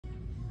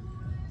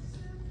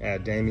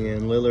at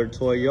Damian Lillard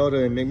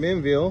Toyota in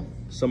McMinnville.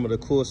 Some of the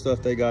cool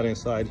stuff they got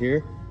inside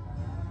here.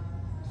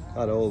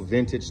 Got an old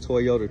vintage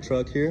Toyota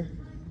truck here.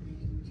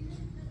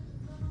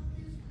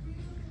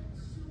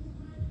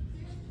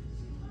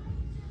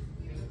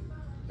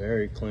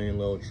 Very clean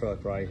little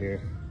truck right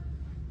here.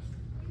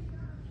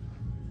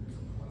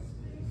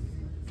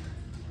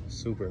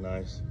 Super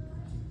nice.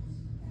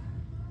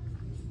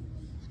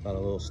 It's got a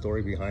little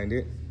story behind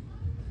it.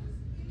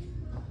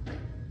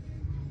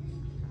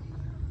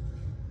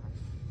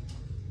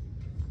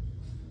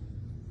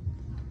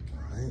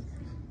 All right.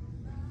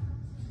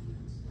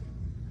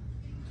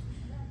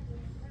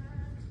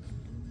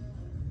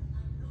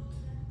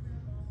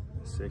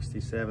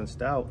 '67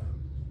 stout.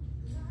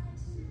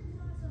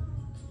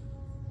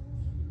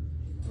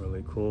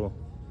 Really cool.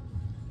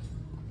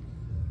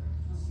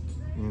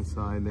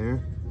 Inside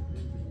there.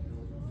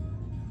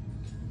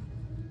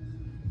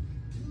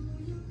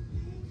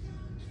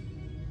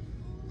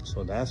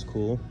 So that's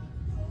cool.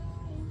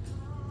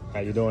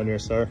 How you doing there,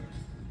 sir?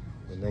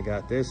 And they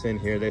got this in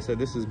here. They said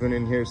this has been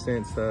in here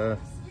since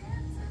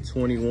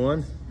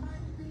 21.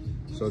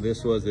 So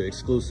this was the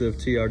exclusive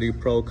TRD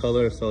Pro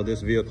color. So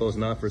this vehicle is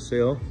not for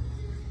sale.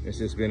 It's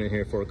just been in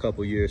here for a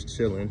couple years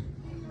chilling.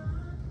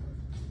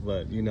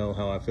 But you know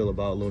how I feel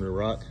about Lunar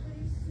Rock.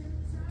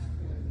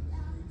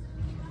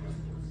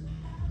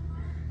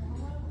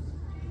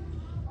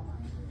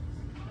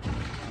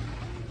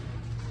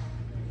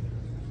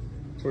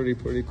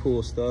 Pretty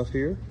cool stuff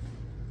here.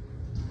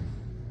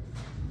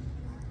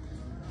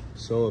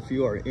 So if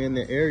you are in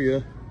the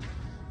area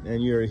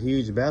and you're a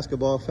huge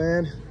basketball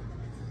fan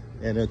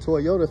and a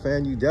Toyota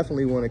fan, you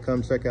definitely want to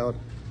come check out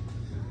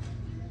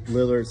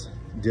Lillard's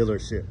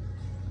dealership.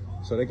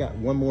 So they got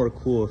one more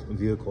cool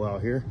vehicle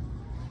out here.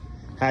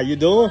 How you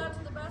doing? Out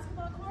to the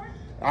basketball court?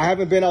 I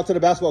haven't been out to the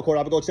basketball court.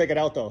 I'm gonna go check it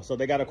out though. So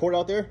they got a court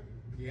out there?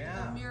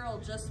 Yeah. The mural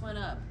just went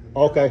up.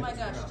 Okay. Oh my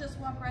gosh, just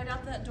walk right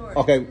out that door.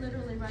 Okay. It's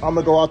literally right I'm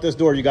gonna go out this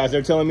door, you guys.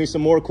 They're telling me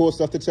some more cool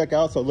stuff to check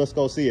out, so let's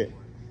go see it.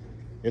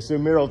 It's your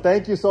mural.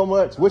 Thank you so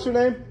much. What's your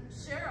name?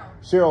 Cheryl.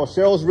 Cheryl.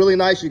 Cheryl's really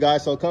nice, you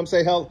guys. So come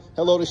say hello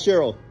to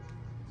Cheryl.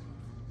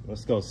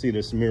 Let's go see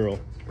this mural.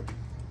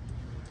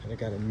 They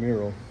got a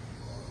mural.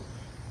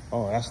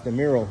 Oh, that's the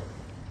mural.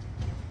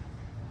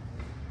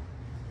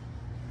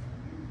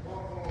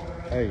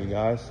 Hey, you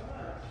guys.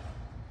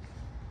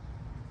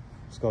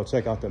 Let's go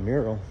check out the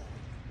mural.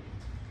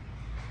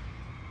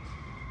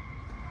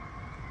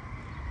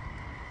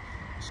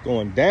 It's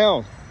going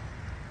down.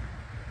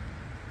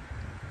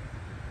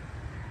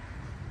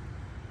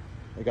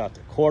 They got the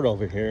court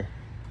over here.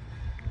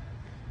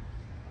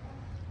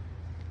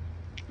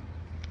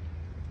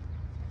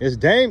 It's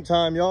Dame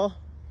time, y'all.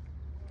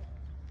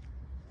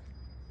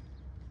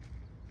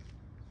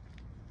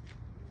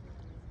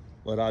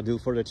 What I do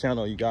for the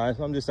channel, you guys.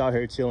 I'm just out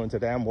here chilling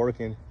today. I'm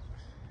working.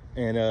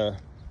 And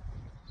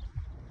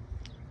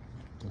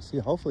let's see,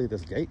 hopefully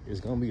this gate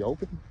is gonna be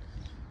open.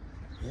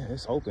 Yeah,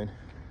 it's open.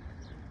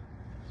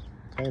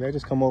 Okay, they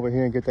just come over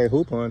here and get their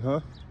hoop on,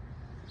 huh?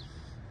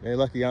 They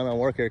lucky I don't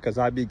work here because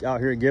I'd be out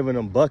here giving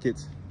them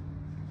buckets.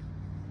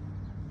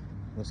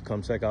 Let's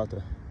come check out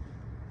the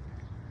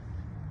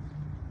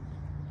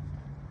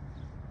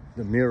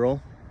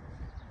mural.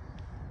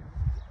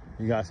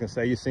 You guys can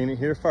say you've seen it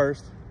here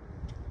first.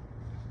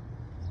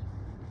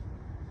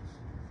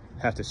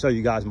 Have to show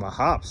you guys my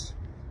hops.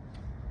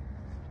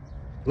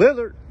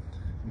 Lillard,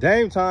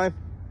 Dame time.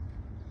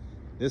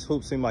 This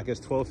hoop seemed like it's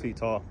 12 feet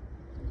tall.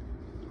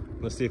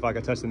 Let's see if I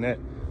can touch the net.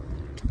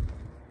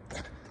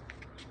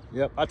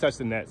 Yep, I touched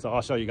the net, so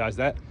I'll show you guys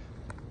that.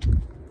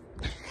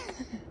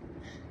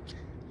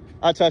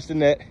 I touched the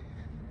net.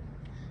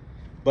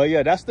 But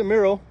yeah, that's the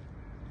mural.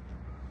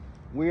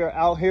 We are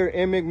out here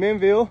in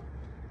McMinnville.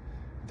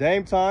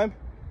 Dame time.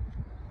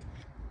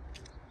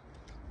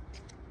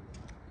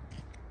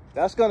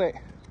 That's gonna,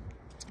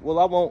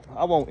 well,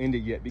 I won't end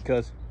it yet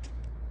because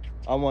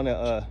I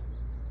wanna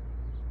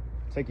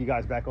take you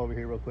guys back over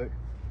here real quick.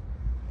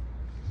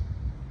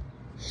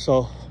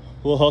 So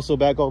we'll hustle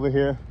back over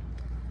here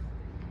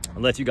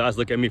and let you guys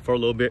look at me for a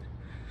little bit.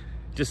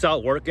 Just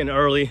out working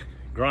early,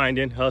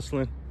 grinding,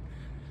 hustling,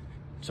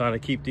 trying to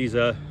keep these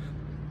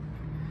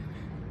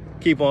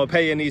keep on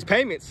paying these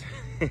payments.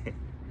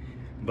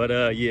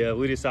 But yeah,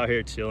 we just out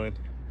here chilling.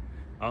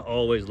 I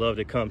always love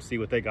to come see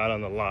what they got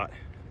on the lot.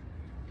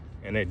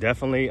 And they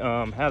definitely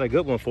had a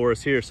good one for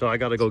us here, so I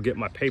gotta go get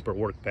my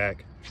paperwork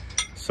back.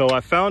 So I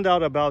found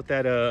out about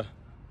that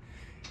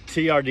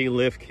TRD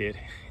lift kit,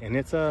 and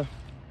it's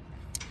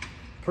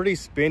pretty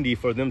spendy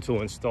for them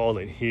to install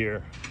it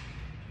here.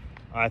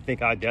 I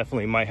think I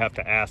definitely might have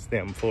to ask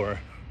them for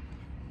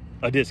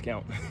a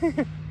discount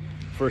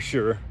for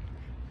sure.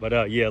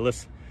 But yeah,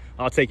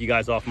 I'll take you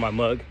guys off my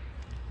mug.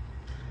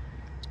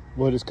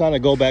 We'll just kind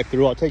of go back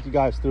through. I'll take you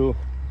guys through.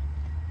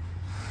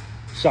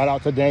 Shout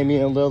out to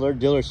Damian Lillard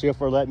dealership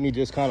for letting me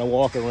just kind of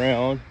walk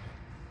around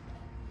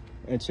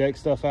and check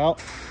stuff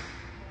out.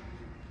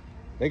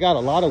 They got a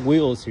lot of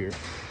wheels here.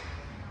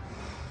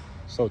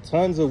 So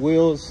tons of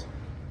wheels,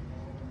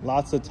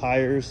 lots of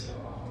tires.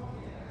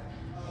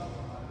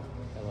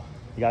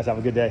 You guys have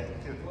a good day.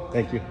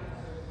 Thank you.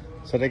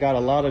 So they got a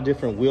lot of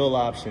different wheel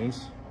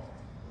options.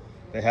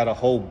 They had a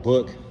whole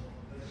book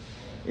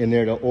in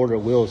there to order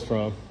wheels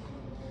from.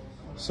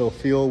 So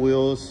fuel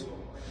wheels,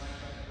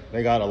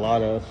 they got a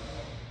lot of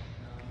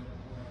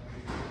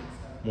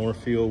more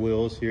fuel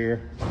wheels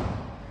here.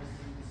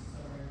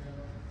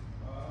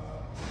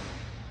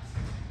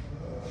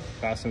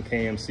 Got some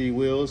KMC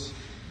wheels.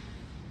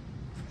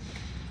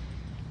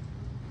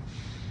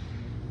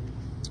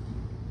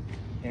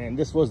 And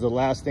this was the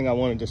last thing I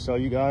wanted to show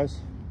you guys,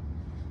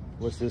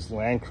 was this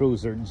Land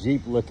Cruiser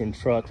Jeep looking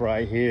truck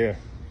right here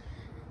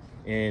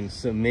in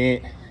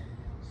cement,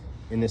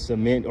 in the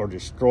cement or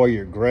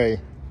destroyer gray.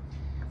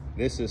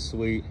 This is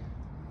sweet.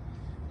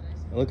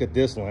 Look at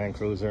this Land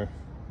Cruiser.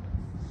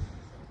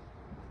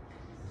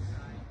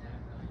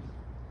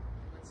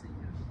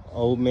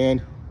 Old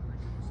man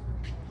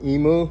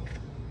Emu.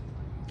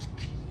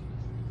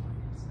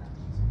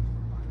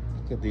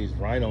 Look at these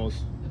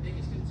rhinos.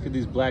 Look at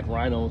these black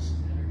rhinos.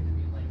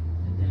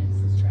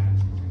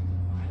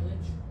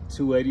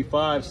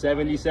 285,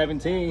 70,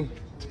 17.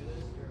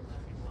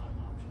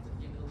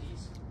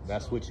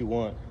 That's what you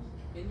want.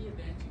 In the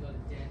event you got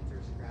a dent or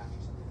a scratch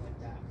or something like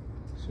that.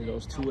 So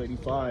those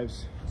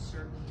 285s.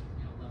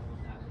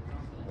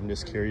 I'm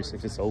just curious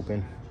if it's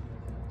open.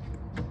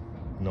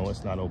 No,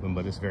 it's not open,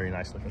 but it's a very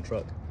nice looking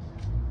truck.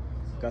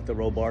 Got the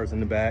roll bars in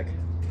the back.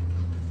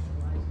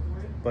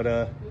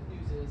 But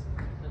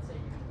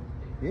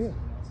yeah,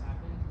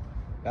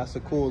 that's a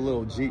cool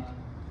little Jeep,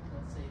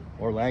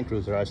 or Land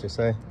Cruiser, I should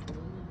say.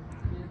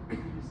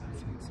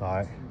 It's all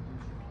right.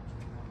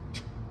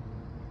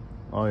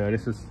 Oh yeah,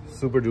 this is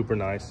super duper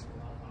nice.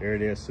 There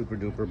it is, super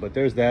duper. But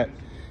there's that.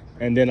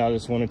 And then I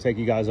just want to take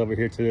you guys over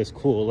here to this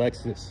cool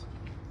Lexus.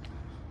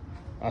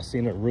 I've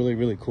seen a really,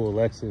 really cool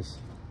Lexus.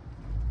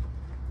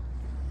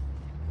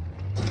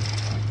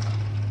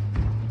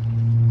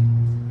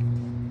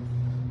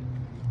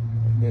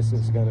 This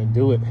is gonna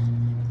do it.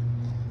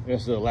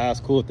 This is the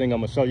last cool thing I'm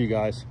gonna show you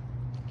guys.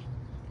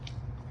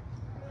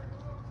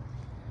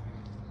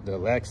 The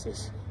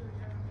Lexus.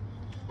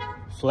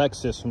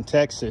 Flexus from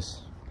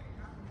Texas.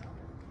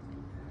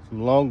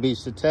 From Long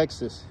Beach to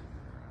Texas.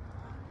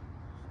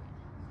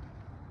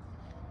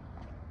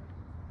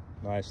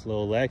 Nice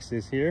little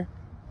Lexus here.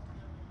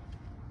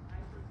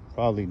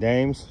 Probably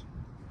Dame's.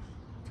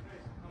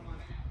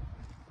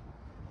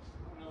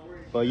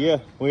 But yeah,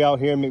 we out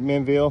here in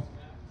McMinnville.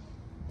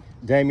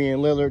 Damian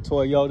Lillard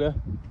Toyota.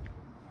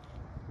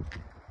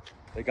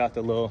 They got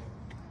the little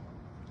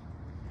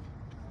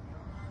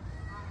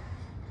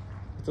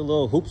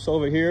hoops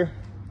over here.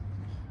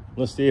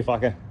 Let's see if I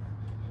can.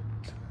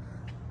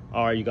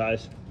 All right, you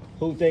guys.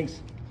 Who thinks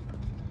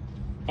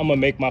I'm gonna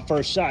make my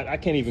first shot? I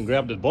can't even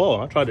grab the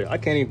ball. I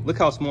can't even. Look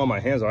how small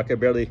my hands are. I could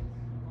barely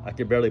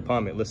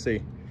palm it. Let's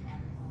see.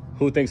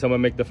 Who thinks I'm gonna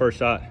make the first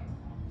shot?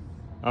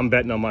 I'm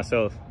betting on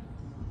myself.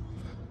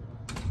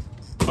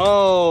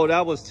 Oh,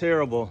 that was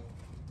terrible.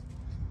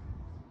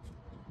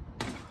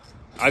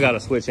 I gotta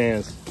switch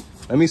hands.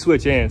 Let me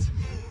switch hands.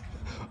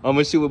 I'm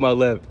gonna shoot with my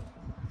left.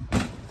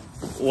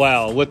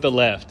 Wow, with the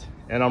left.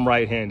 And I'm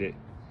right-handed.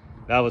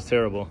 That was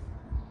terrible.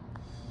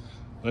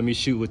 Let me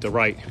shoot with the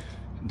right.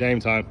 Dame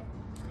time.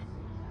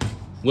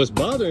 What's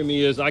bothering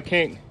me is I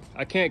can't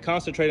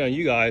concentrate on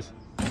you guys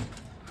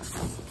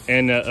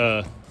and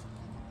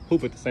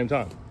hoop at the same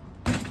time.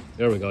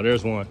 There we go,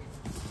 there's one.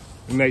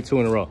 We made 2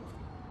 in a row.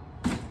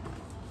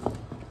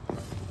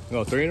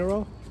 No, 3 in a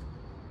row?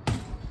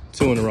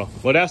 2 in a row.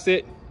 Well, that's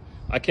it.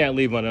 I can't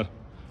leave on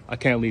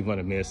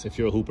a miss. If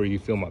you're a hooper, you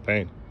feel my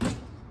pain.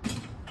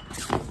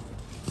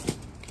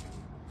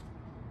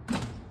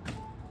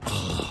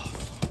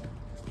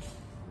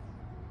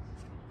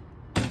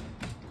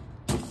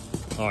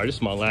 All right, this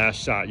is my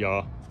last shot,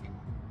 y'all.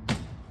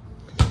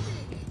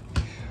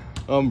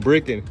 I'm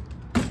bricking.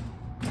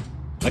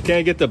 I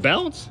can't get the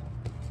bounce.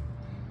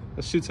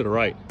 Let's shoot to the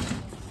right.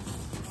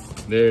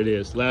 There it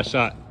is, last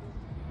shot.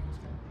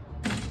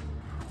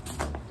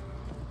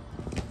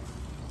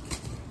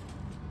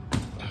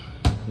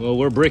 Well,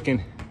 we're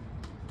bricking.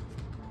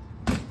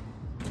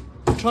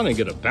 I'm trying to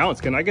get a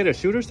bounce. Can I get a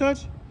shooter's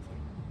touch?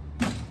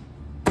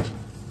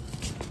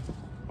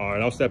 All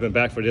right, I'm stepping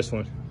back for this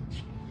one.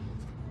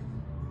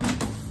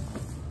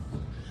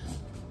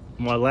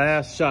 My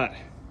last shot.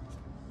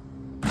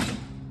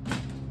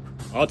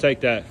 I'll take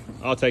that.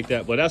 I'll take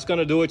that. But that's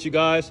gonna do it, you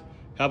guys.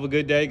 Have a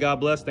good day.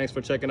 God bless. Thanks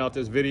for checking out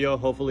this video.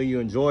 Hopefully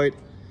you enjoyed.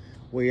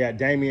 We at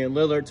Damian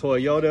Lillard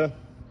Toyota.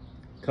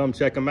 Come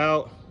check them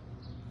out.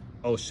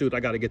 Oh shoot,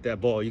 I gotta get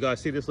that ball. You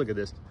guys see this? Look at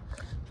this.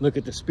 Look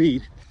at the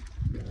speed.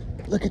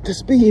 Look at the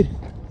speed.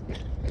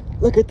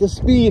 Look at the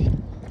speed.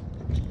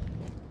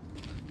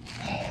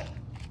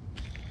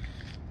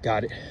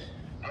 Got it.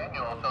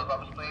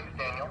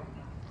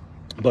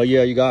 But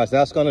yeah, you guys,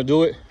 that's gonna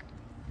do it.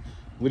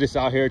 We're just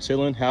out here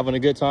chilling, having a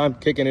good time,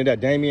 kicking it at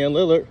Damian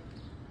Lillard.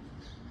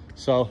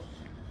 So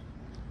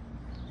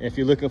if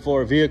you're looking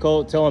for a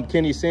vehicle, tell them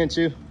Kenny sent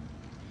you.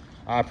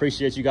 I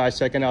appreciate you guys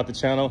checking out the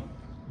channel.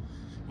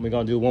 We're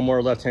gonna do one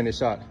more left-handed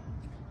shot.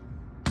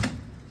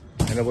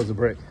 And it was a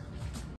brick.